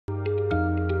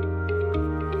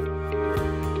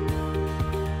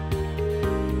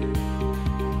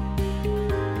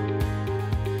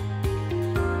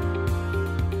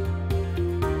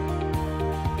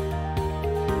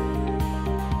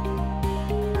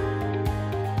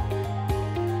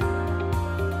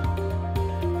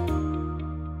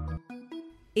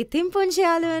ඉතින් පුංචි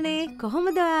යාළුවනේ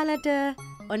කොහොමද ඔයාලට?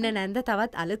 ඔන්න නැන්ද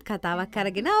තවත් අලුත් කතාවක්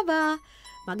අරගෙන ආවා.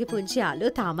 මගේ පුංචි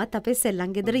යාළුවෝ තාමත් අපේ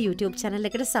සෙල්ලම් ගෙදර YouTube channel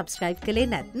එකට subscribe කළේ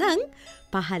නැත්නම්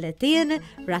පහළ තියෙන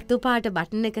රතු පාට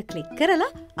බටන් එක ක්ලික් කරලා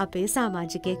අපේ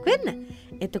සමාජිකයෙක් වෙන්න.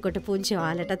 එතකොට පුංචි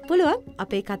ඔයාලටත් පුළුවන්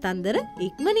අපේ කතන්දර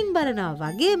ඉක්මනින් බලනවා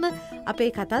වගේම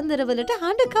අපේ කතන්දර වලට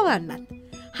හඬ කවන්නත්.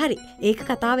 හරි, ඒක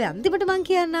කතාවේ අන්තිමට මං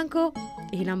කියන්නම්කෝ.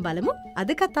 එහෙනම් බලමු අද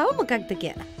කතාව මොකක්ද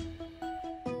කියලා.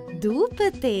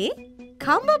 දූපතේ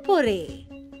කඹපොරේ.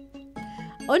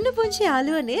 ඔන්න පුංචි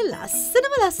යාළුවනේ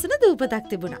ලස්සන දූපතක්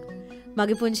තිබුණා.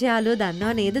 මගේ පුංචි යාළුවෝ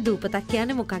දන්නව නේද දූපතක්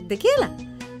කියන්නේ මොකක්ද කියලා?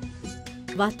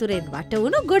 වතුරෙන් වට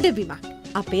වුණු ගොඩබිමක්.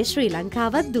 අපේ ශ්‍රී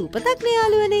ලංකාවත් දූපතක් නේ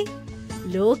යාළුවනේ.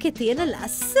 ලෝකේ තියෙන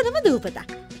ලස්සනම දූපතක්.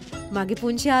 මගේ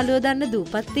පුංචි යාළුවෝ දන්න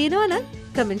දූපත් තියෙනවා නම්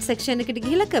කමෙන්ට් සෙක්ෂන් එකට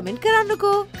ගිහිල්ලා කමෙන්ට්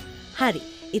කරන්නකෝ. හරි.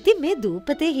 ඉතින් මේ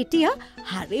දූපතේ හිටියා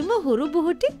හරිම හුරු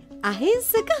බුහුටි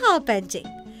අහිංසක හාපැංචෙක්.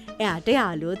 එයාට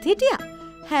යාළුවොත් හිටියා.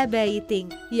 හැබැයි ඉතින්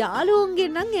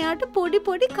යාළුවන්ගෙන් නම් එයාට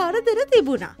පොඩි කරදර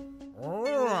තිබුණා.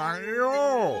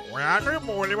 අයියෝ, ඔයාට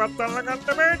මෝලිවත් අල්ලගන්න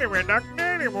බෑනේ, වැඩක්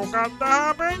නෑනේ. මොකක්ද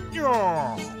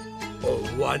හාපැංචෝ?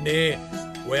 ඔව්වනේ,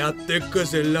 ඔයත් එක්ක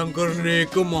සෙල්ලම් කරන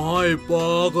එක මහා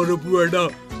එපා කරපු වැඩ.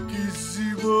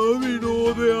 කිසිම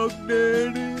විනෝදයක්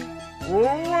නෑනේ.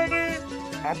 ඕවනේ,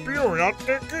 අපි ඔයත්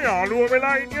එක්ක යාළුව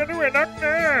වෙලා හිටියට වැඩක්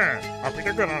නෑ. අපිට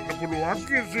කරන්න පුළුවන්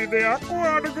කිසි දෙයක්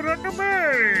ඔයාට කරන්න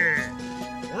බෑ.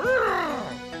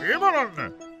 ඒ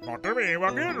බලන්න, මට මේ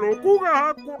වගේ ලොකු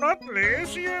ගහක් වුණත්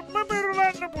ලේසියෙන්ම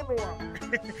පෙරලන්න පුළුවන්.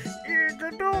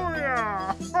 ඒකට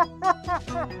ඔයා.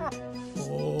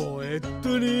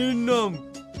 ඇත්තනේනම්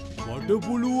මට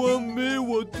පුළුවන් මේ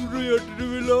වතුර යටට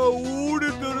වෙලා ඕන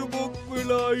තරමක්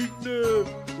වෙලා ඉන්න.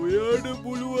 ඔයාට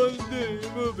පුළුවන්ද?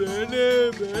 එම බැනේ.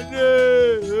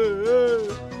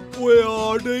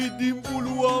 ඔයාට ඉතින්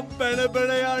පුළුවන් පැන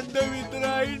යන්න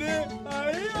විතරයිනේ.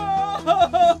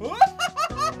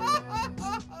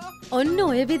 ඔන්න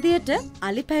ඔය විදියට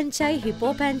අලි පැංචයි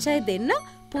හිපෝ පැංචයි දෙන්න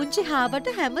පුංචි හාවට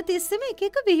හැම තිස්සෙම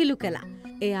එක විහිළු කළා.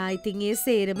 එයා ඉතින් ඒ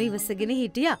සේරම ඉවසගෙන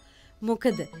හිටියා.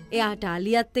 මොකද එයාට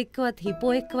අලියත් එක්කවත්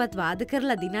හිපෝ එක්කවත් වාද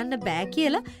කරලා දිනන්න බෑ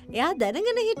කියලා එයා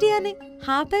දැනගෙන හිටියානේ.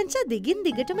 හාපැංචා දිගින්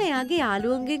දිගටම එයාගේ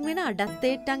යාළුවන්ගෙන් වෙන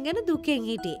අඩත්තේට්ටන් ගැන දුකෙන්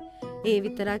හිටියේ. ඒ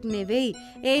විතරක් නෙවෙයි,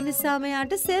 ඒ නිසාම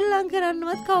එයාට සෙල්ලම්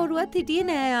කරන්නවත් කවුරුවත් හිටියේ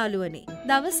නෑ යාළුවනේ.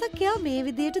 දවසක් එයා මේ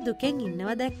විදියට දුකෙන්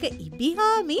ඉන්නවා දැක්ක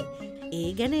ඉබිහාමි ඒ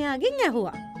ගැන එයාගෙන්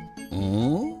ඇහුවා.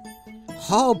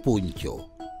 හාපුංචෝ,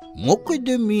 මොකද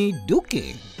මේ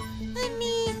දුකෙන්?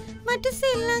 අනේ, මට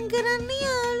සෙල්ලම් කරන්න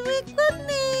යාළුවෙක්වත්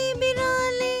නෑ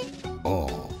බිරාලේ.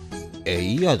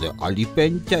 ඇයි අද අලි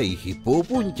පැංචයි හිපෝ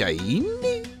පුංචයි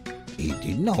ඉන්නේ?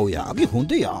 ඉතින් ඔයාගේ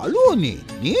හොඳ යාළුවනේ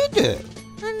නේද?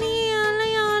 අනේ,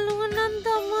 යාළුවා යාළුවා නම්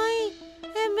තමයි.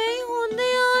 හැබැයි හොඳ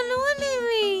යාළුවා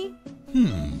නෙවෙයි.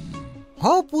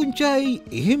 හාපුංචයි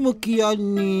එහෙම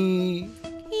කියන්නේ?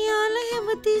 යාළුවා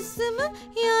හැමතිස්සම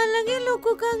යාළුවගේ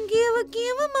ලොකුකම්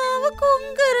කියව මාව කොම්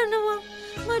කරනවා.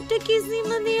 මට කිසිම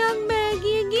දෙයක් බෑ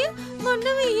කිය මට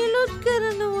විහිළුත්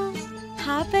කරනවා.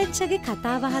 හාපැංචගේ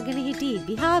කතාව අහගෙන හිටි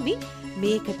ඉබිහාමි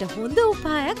මේකට හොඳ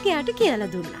උපායක් එයාට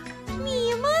කියලා දුන්නා.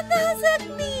 නියම අදහසක්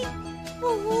නේ.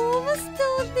 බොහෝම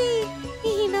ස්තුතියි.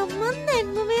 එහෙනම් මං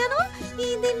දැන්ම යනවා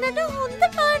ඊ දෙන්නට හොඳ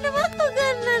පාඩමක්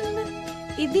උගන්වන්න.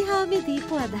 ඉබිහාමි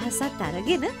දීපු අදහසත්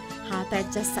අරගෙන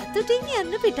හාපැංචා සතුටින්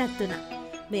යන්න පිටත් වුණා.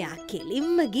 මෙයා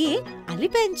කෙලින්ම ගියේ අලි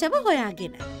පැංචව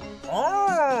හොයාගෙන.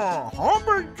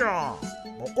 හාපැංචා,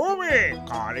 මොකෝ මේ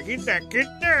කාලෙකින්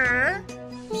දැක්කෙත් නෑ?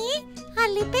 මේ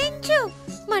අලි පැංචෝ,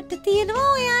 මට තියෙනවා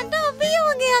ඔයාට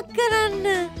අභියෝගයක් කරන්න.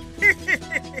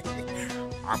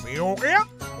 අභියෝගයක්?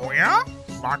 ඔයා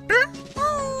මට?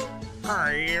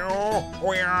 අයියෝ,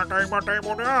 ඔයාටයි මටයි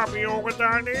මොන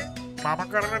අභියෝගතානේ? මම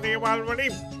කරන දේවල්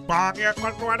වලින්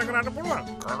භාගයක්වත් ඔයාට කරන්න පුළුවන්.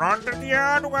 කරන්න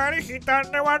තියානු ගානේ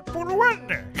හිතන්නවත්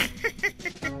පුළුවන්ද?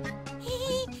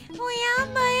 ඔයා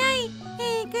බයයි.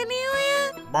 ඒකනේ ඔයා.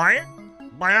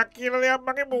 බයක් කියලා දෙයක්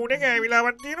මගේ මූණේ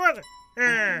ගෑවිලාවක් තියෙනවද?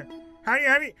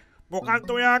 හරි. මොකක්ද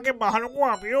ඔයාගේ මහලොකු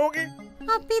අභියෝගේ?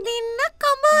 අපි දෙන්න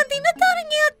කඹාදින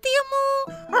තරගයක් තියමු.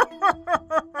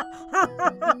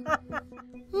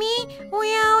 මේ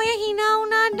ඔය hina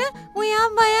වුණාට ඔයා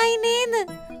බයයි නේද?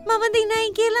 මම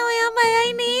දිනයි කියලා ඔයා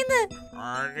බයයි නේද?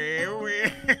 අනේ වේ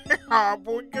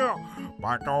ආපුංචෝ,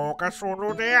 මට ඕක සුළු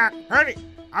දෙයක්. හරි,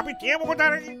 අපි තියමුකෝ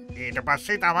තරගය. ඊට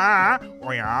පස්සේ තමා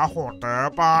ඔයා හොඳ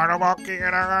පාඩමක්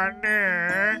ඉගෙන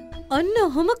ගන්න. ඔන්න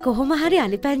ඔහොම කොහොම හරි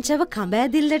අලි පැංචව කඹ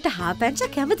ඇදිල්ලට හාපැංචා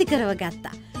කැමති කරව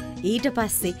ගත්තා. ඊට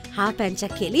පස්සේ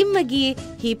හාපැංචා කෙලින්ම ගියේ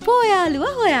හිපෝ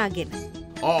යාළුවා හොයාගෙන.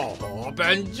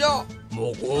 හාපැංචා,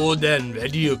 මොකෝ දැන්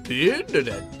වැඩිය පේන්න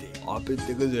නැත්තේ? අපිත්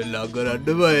එක සෙල්ලම් කරන්න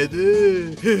බයද?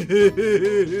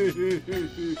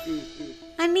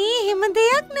 අනේ එහෙම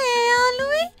දෙයක් නෑ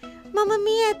යාළුවේ. මම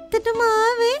මේ ඇත්තටම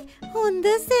ආවේ හොඳ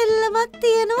සෙල්ලමක්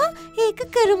තියෙනවා ඒක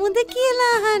කරමුද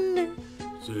කියලා අහන්න.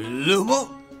 සෙල්ලම?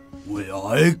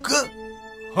 ඔයා එක?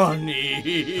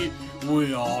 අනේ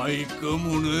ඔයා එක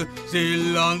මොන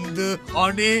සෙල්ලම්ද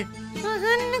අනේ?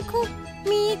 අහන්නකෝ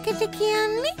මේකට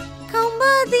කියන්නේ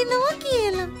කඹාදිනවා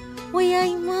කියලා.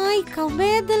 ඔයයි මායි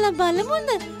කඹෑදලා බලමුද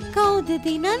කවුද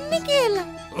දිනන්නේ කියලා.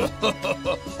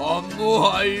 අම්මෝ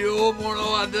අයියෝ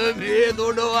මොනවද මේ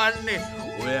දොඩවන්නේ?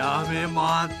 ඔයා මේ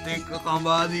මාත් එක්ක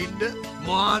කඹාදින්න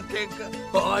මාත් එක්ක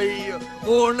අයියෝ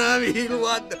මොන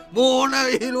විහිළුවක්ද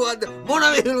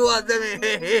මේ?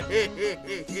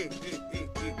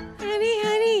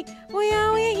 හරි ඔයා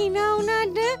ඔය hina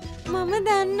වුණාට මම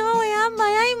දන්නවා ඔයා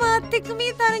බයයි මාත් එක්ක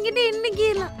මේ තරගෙට එන්න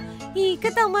කියලා. ඒක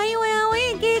තමයි ඔයා ඔය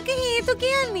එක හේතු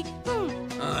කියන්නේ.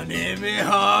 අනේ මේ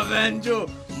හාවැන්චෝ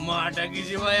මට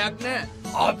කිසි බයක් නෑ.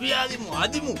 අපි අදිමු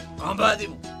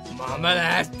කඹාදිමු. මම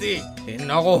ලෑස්ති.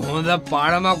 එන්නකෝ හොඳ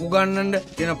පාඩමක් උගන්වන්න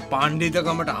තියෙන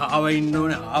පඬිතකමට ආව ඉන්න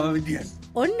ඕනේ ආව විදියට.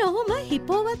 ඔන්න ඔහොම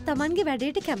හිපෝවත් Tamanගේ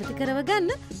වැඩේට කැමති කරව ගන්න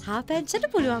හාපැන්චට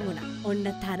පුළුවන් වුණා. ඔන්න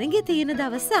තරඟේ තියෙන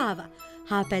දවස ආවා.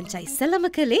 හාපැන්ච ඉස්සලම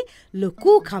කළේ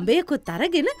ලොකු කඹයකුත්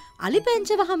අරගෙන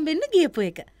අලිපැන්චව හම්බෙන්න ගියපු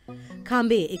එක.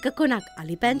 කඹේ එක කොනක්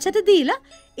අලිපැන්චට දීලා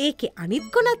ඒකේ අනිත්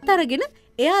කොනත් අරගෙන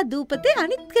එයා දූපතේ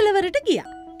අනිත් කෙළවරට ගියා.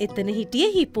 එතන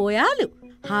හිටියේ හිපෝයාලු.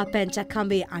 හාපැන්ච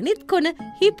කඹේ අනිත් කොන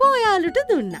හිපෝයාලුට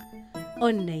දුන්නා.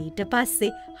 ඔන්න ඊට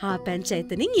පස්සේ හාපැන්ච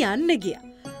එතනින් යන්න ගියා.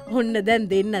 ඔන්න දැන්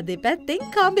දෙන්න දෙපැත්තෙන්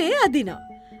කඹේ අදිනවා.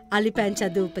 අලිපැන්ච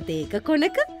දූපතේ එක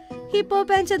කොනක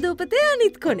හිපෝපැන්ච දූපතේ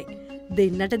අනිත් කොනේ.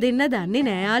 දෙන්නට දෙන්න දන්නේ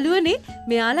නෑ යාළුවනේ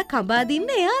මෙයාලා කඹාදින්න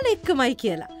එයාලා එක්කමයි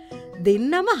කියලා.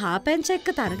 දෙන්නම හාපැන්ච එක්ක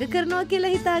තරග කරනවා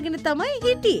කියලා හිතාගෙන තමයි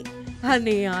හිටියේ.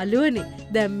 අනේ යාළුවනේ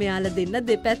දැන් මෙයාලා දෙන්න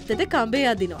දෙපැත්තට කඹේ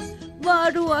අදිනවා.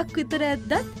 වාරුවක් විතර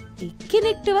ඇද්දත්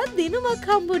එක්කෙනෙක්ටවත් දිනුමක්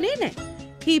හම්බුනේ නෑ.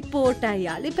 හිපෝටයි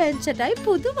අලිපැන්චටයි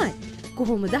පුදුමයි.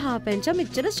 කොහොමද හාපැන්ච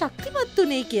මෙච්චර ශක්තිමත්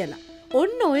උනේ කියලා.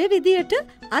 ඔන්න ඔය විදියට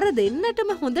අර දෙන්නටම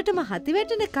හොඳටම හති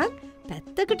වැටෙනකන්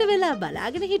පැත්තකට වෙලා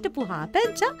බලාගෙන හිටපු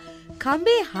හාපැන්ච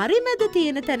කඹේ හරි මැද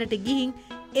තියෙන තැනට ගිහින්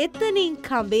එතනින්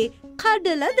කඹේ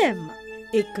කඩලා දැම්මා.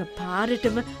 එක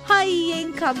පාරටම හයියෙන්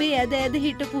කඹේ ඇද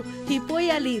හිටපු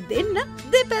හිපොයලි දෙන්න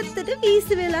දෙපැත්තට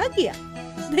වීසි වෙලා ගියා.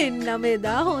 දෙන්නම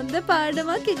එදා හොඳ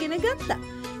පාඩමක් ඉගෙන ගත්තා.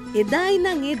 එදා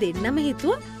ඉඳන් ඒ දෙන්නම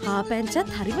හිතුවා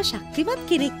හාපැන්චත් හරිම ශක්තිමත්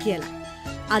කෙනෙක් කියලා.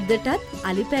 අදටත්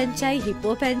අලිපැන්චයි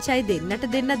හිපෝපැන්චයි දෙන්නට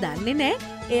දෙන්න දන්නේ නෑ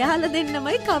එයාලා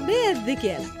දෙන්නමයි කඹේ ඇද්ද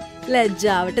කියලා.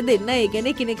 ලැජ්ජාවට දෙන්න ඒ ගැන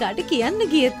එකිනෙකාට කියන්න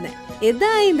ගියෙත් නෑ.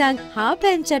 එදා ඉඳන්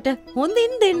හාපැන්චට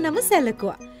හොඳින් දෙන්නම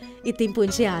සැලකුවා. ඉතින්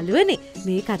පුංචි යාළුවනේ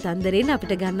මේ කතන්දරෙන්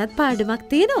අපිට ගන්නත් පාඩමක්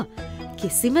තියෙනවා.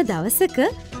 කිසිම දවසක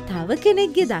තව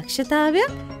කෙනෙක්ගේ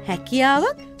දක්ෂතාවයක්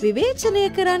හැකියාවක් විවේචනය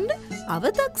කරන්න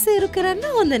අවතක්සේරු කරන්න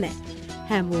හොඳ නෑ.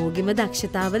 හැමෝගෙම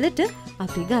දක්ෂතාවලට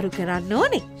අපි ගරු කරන්න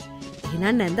ඕනේ.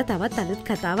 එහෙනම් නැන්ද තවත් අලුත්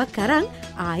කතාවක් අරන්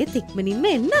ආයෙත් ඉක්මනින්ම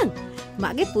එන්නම්.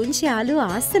 මගේ පුංචි යාළුවා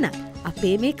ආසන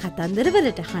අපේ මේ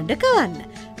කතන්දරවලට හඬ කවන්න.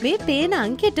 මේ පේන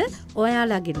අංකෙට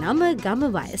ඔයාලගේ නම ගම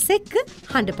වයස එක්ක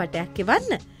හඬපටයක්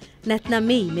එවන්න. නැත්නම්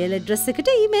මේ ඊමේල් ඇඩ්‍රස් එකට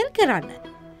ඊමේල් කරන්න.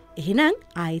 එහෙනම්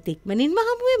ආයෙත් ඉක්මනින්ම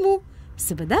හමු වෙමු.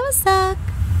 සුබ දවසක්.